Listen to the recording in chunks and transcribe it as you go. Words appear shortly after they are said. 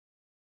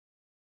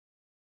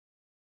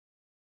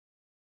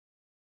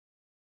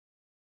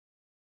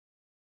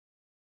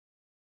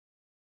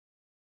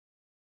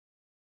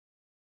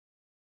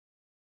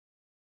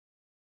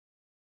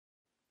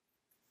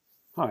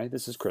Hi,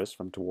 this is Chris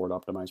from Toward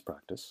Optimized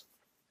Practice,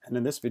 and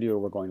in this video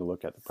we're going to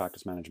look at the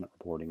practice management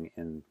reporting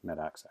in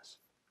MedAccess.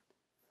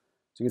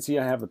 So you can see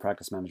I have the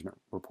practice management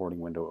reporting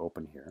window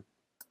open here,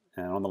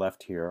 and on the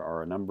left here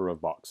are a number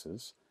of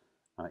boxes,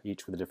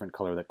 each with a different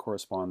color that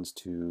corresponds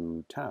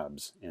to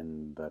tabs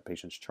in the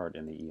patient's chart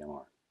in the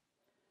EMR.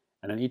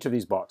 And in each of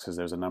these boxes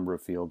there's a number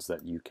of fields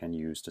that you can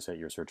use to set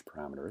your search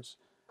parameters,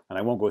 and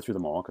I won't go through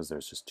them all because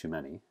there's just too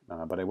many,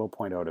 but I will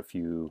point out a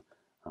few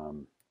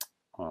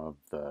of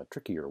the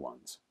trickier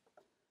ones.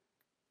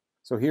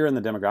 So here in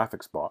the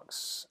demographics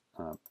box,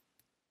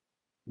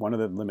 one of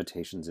the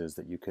limitations is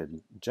that you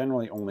could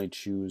generally only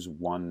choose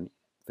one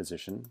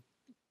physician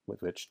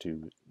with which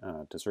to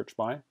search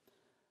by.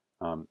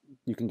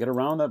 You can get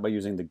around that by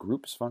using the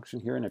groups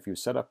function here, and if you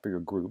set up your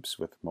groups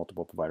with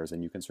multiple providers,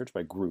 then you can search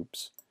by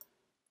groups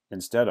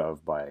instead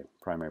of by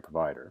primary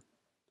provider.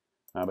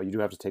 But you do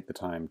have to take the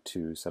time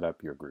to set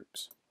up your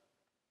groups.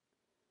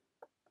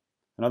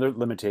 Another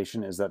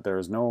limitation is that there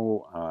is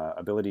no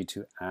ability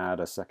to add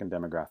a second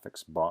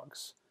demographics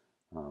box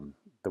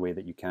the way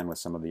that you can with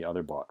some of the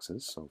other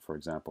boxes. So for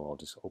example, I'll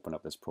just open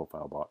up this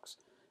profile box.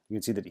 You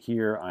can see that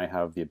here I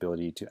have the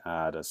ability to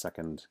add a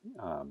second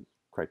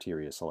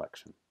criteria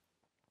selection.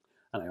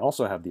 And I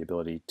also have the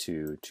ability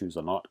to choose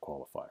a not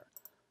qualifier.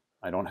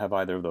 I don't have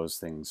either of those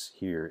things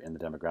here in the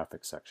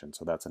demographics section,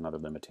 so that's another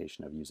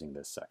limitation of using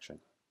this section.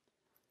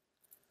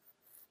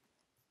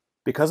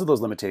 Because of those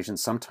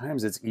limitations,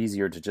 sometimes it's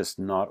easier to just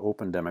not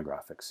open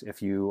demographics.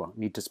 If you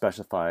need to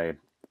specify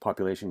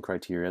population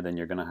criteria, then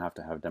you're going to have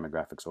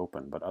demographics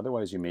open. But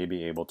otherwise, you may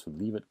be able to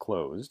leave it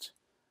closed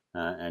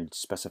and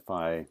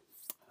specify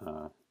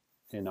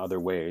in other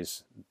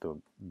ways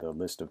the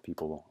list of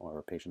people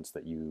or patients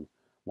that you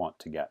want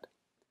to get.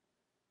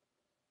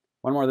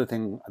 One more other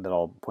thing that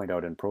I'll point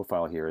out in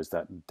profile here is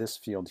that this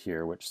field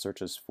here, which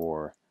searches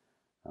for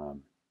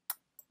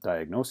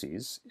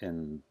diagnoses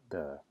in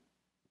the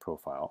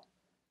profile,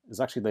 is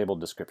actually labeled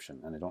description,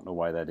 and I don't know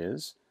why that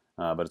is,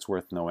 but it's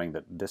worth knowing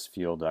that this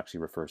field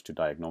actually refers to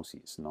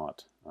diagnoses,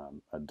 not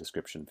a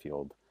description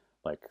field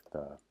like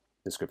the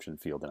description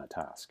field in a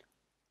task.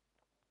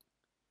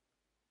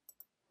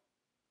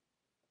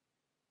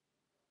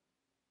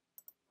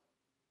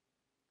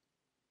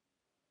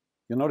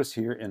 You'll notice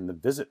here in the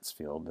visits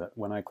field that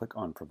when I click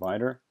on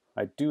provider,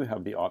 I do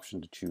have the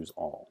option to choose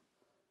all.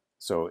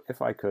 So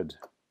if I could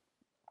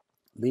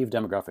leave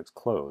demographics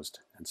closed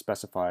and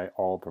specify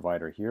all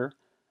provider here,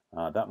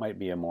 that might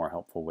be a more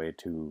helpful way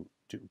to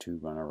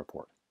run a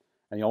report.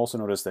 And you'll also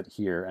notice that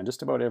here, and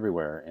just about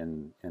everywhere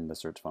in the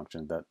search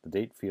function, that the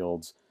date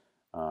fields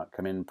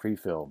come in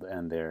pre-filled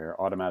and they're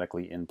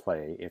automatically in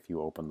play if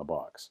you open the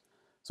box.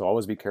 So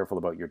always be careful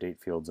about your date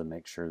fields and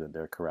make sure that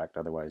they're correct,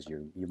 otherwise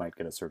you might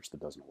get a search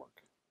that doesn't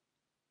work.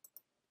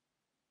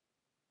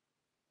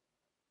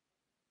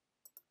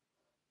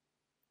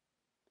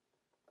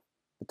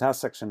 The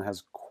task section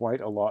has quite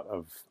a lot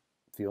of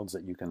fields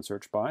that you can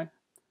search by.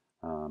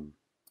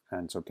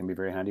 And so it can be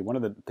very handy. One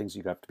of the things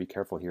you have to be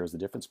careful here is the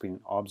difference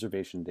between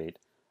observation date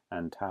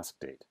and task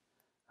date.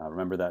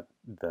 Remember that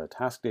the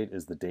task date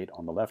is the date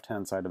on the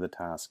left-hand side of the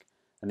task,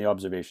 and the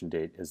observation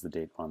date is the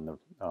date on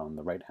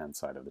the right-hand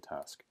side of the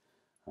task.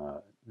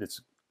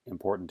 It's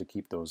important to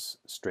keep those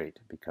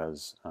straight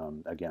because,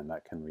 again,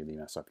 that can really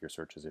mess up your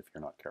searches if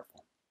you're not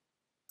careful.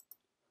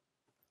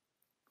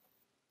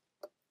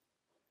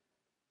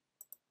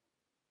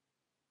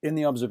 In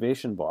the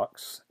observation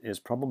box is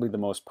probably the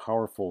most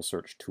powerful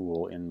search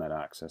tool in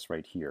MedAccess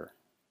right here,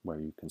 where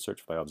you can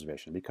search by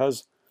observation.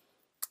 Because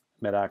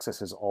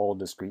MedAccess is all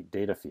discrete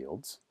data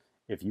fields,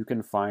 if you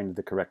can find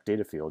the correct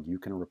data field, you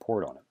can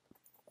report on it.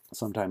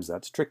 Sometimes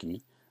that's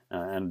tricky,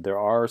 and there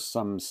are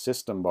some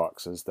system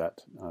boxes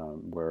that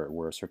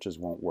where searches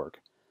won't work.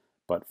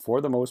 But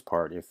for the most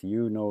part, if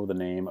you know the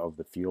name of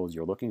the field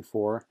you're looking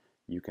for,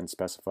 you can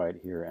specify it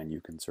here and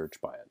you can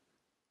search by it.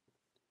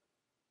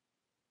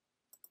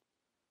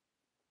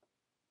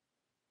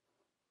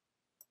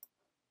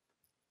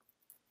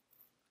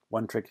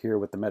 One trick here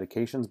with the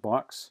medications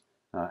box,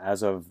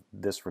 as of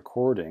this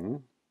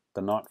recording,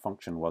 the not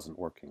function wasn't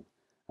working.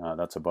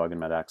 That's a bug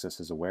and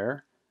MedAccess is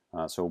aware.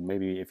 So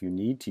maybe if you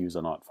need to use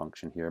a not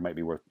function here, it might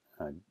be worth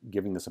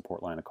giving the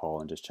support line a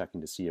call and just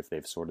checking to see if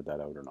they've sorted that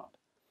out or not.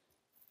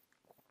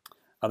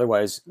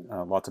 Otherwise,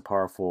 lots of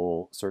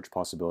powerful search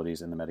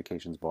possibilities in the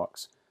medications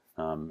box.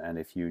 And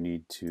if you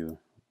need to,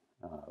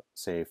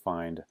 say,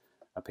 find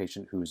a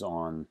patient who's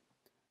on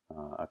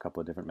a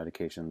couple of different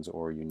medications,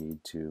 or you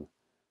need to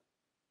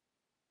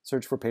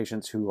search for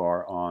patients who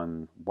are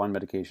on one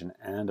medication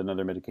and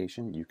another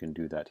medication, you can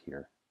do that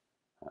here,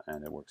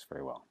 and it works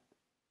very well.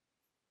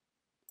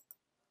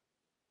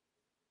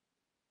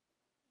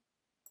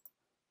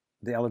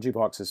 The allergy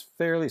box is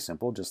fairly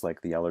simple, just like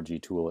the allergy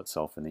tool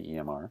itself in the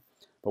EMR.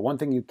 But one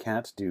thing you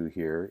can't do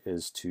here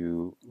is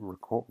to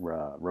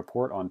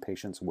report on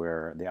patients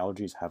where the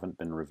allergies haven't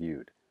been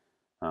reviewed.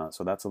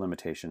 So that's a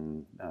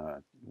limitation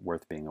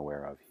worth being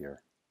aware of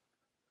here.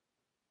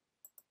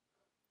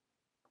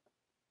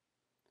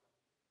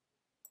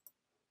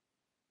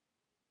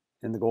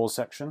 In the goals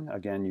section,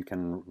 again, you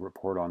can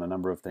report on a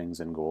number of things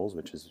in goals,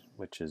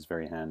 which is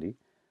very handy.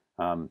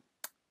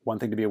 One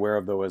thing to be aware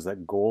of, though, is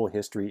that goal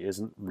history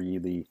isn't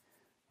really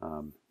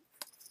that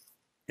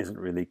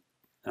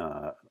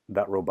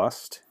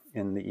robust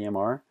in the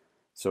EMR.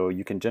 So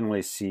you can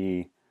generally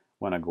see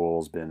when a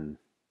goal's been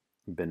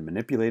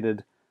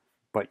manipulated,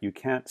 but you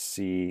can't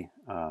see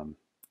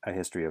a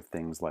history of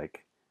things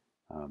like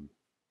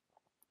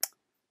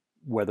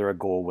whether a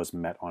goal was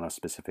met on a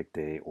specific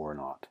day or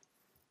not.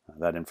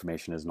 That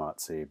information is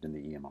not saved in the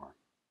EMR.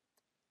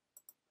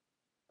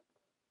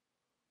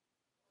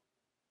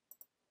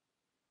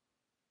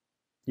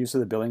 Use of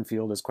the billing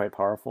field is quite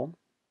powerful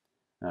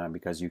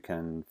because you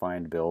can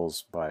find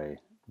bills by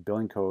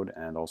billing code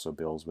and also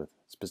bills with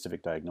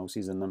specific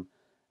diagnoses in them.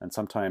 And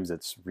sometimes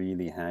it's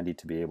really handy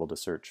to be able to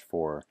search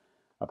for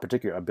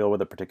a bill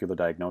with a particular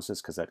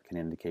diagnosis, because that can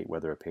indicate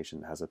whether a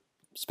patient has a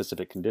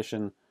specific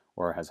condition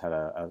or has had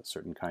a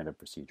certain kind of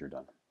procedure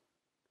done.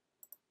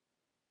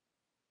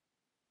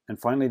 And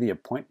finally, the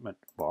appointment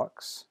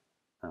box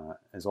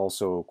is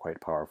also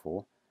quite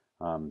powerful.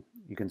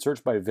 You can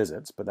search by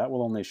visits, but that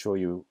will only show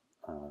you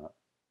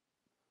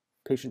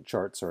patient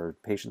charts or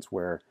patients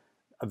where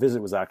a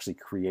visit was actually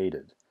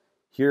created.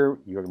 Here,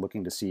 you're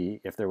looking to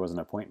see if there was an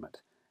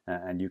appointment,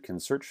 and you can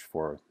search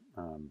for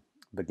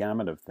the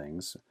gamut of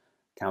things: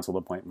 canceled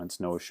appointments,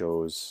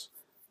 no-shows,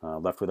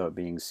 left without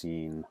being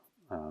seen,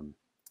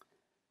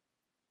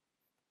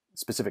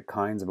 specific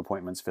kinds of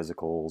appointments,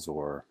 physicals,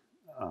 or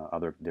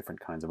other different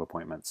kinds of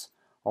appointments.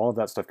 All of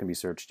that stuff can be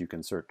searched. You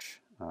can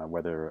search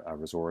whether a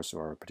resource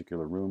or a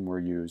particular room were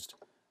used.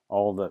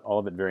 All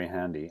of it very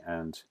handy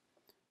and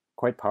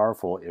quite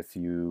powerful if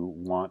you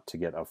want to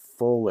get a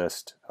full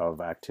list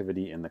of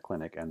activity in the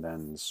clinic and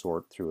then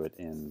sort through it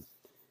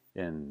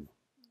in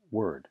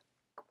Word.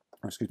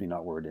 Or excuse me,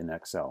 not Word, in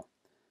Excel.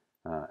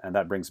 And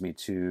that brings me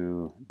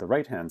to the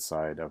right-hand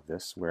side of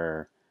this,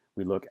 where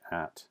we look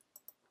at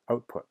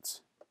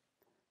outputs.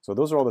 So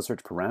those are all the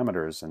search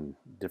parameters and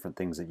different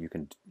things that you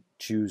can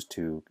choose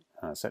to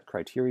set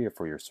criteria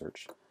for your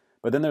search.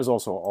 But then there's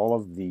also all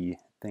of the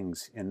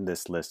things in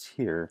this list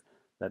here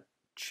that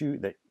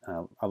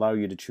allow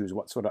you to choose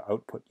what sort of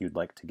output you'd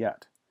like to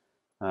get.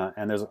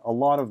 And there's a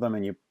lot of them,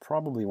 and you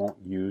probably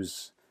won't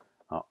use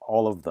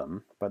all of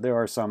them, but there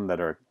are some that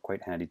are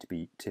quite handy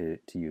to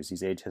use.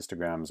 These age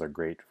histograms are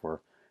great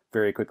for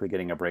very quickly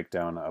getting a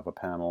breakdown of a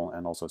panel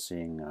and also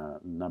seeing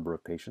a number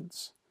of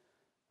patients.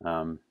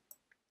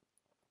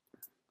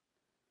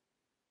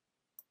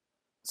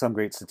 Some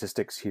great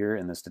statistics here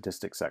in the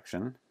statistics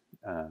section.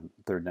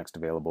 Third next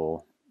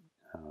available,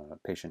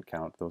 patient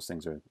count, those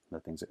things are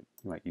the things that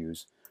you might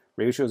use.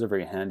 Ratios are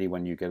very handy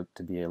when you get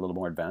to be a little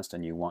more advanced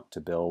and you want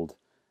to build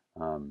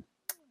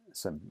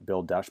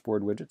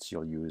dashboard widgets.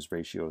 You'll use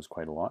ratios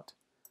quite a lot.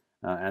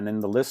 And then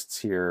the lists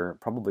here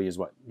probably is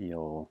what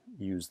you'll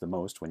use the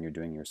most when you're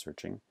doing your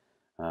searching.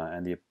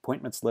 And the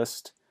appointments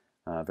list,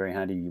 very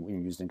handy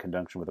when used in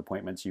conjunction with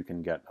appointments. You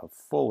can get a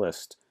full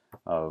list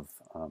of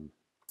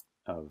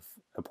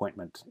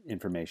appointment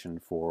information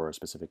for a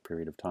specific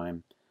period of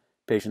time.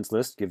 Patients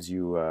list gives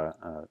you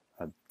a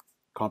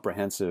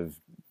comprehensive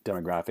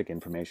demographic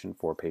information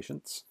for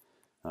patients,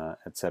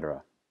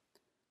 etc.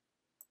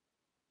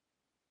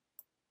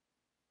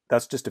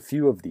 That's just a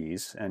few of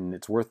these, and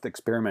it's worth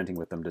experimenting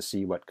with them to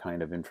see what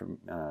kind of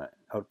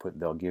output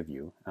they'll give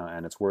you,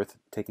 and it's worth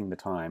taking the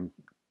time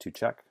to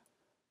check.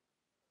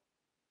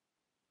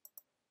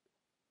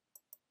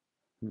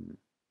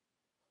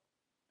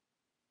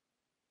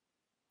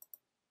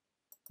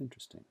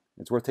 Interesting.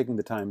 It's worth taking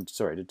the time,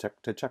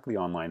 to check the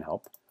online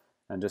help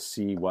and just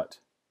see what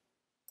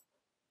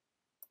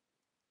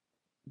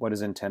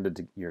is intended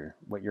to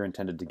what you're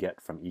intended to get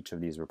from each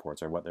of these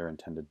reports, or what they're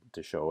intended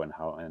to show, and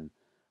how and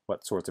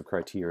what sorts of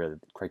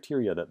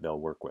criteria that they'll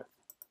work with.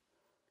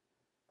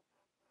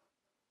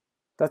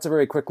 That's a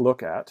very quick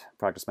look at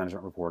practice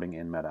management reporting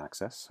in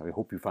MedAccess. I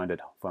hope you found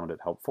it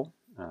helpful.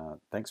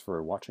 Thanks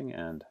for watching,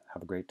 and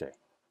have a great day.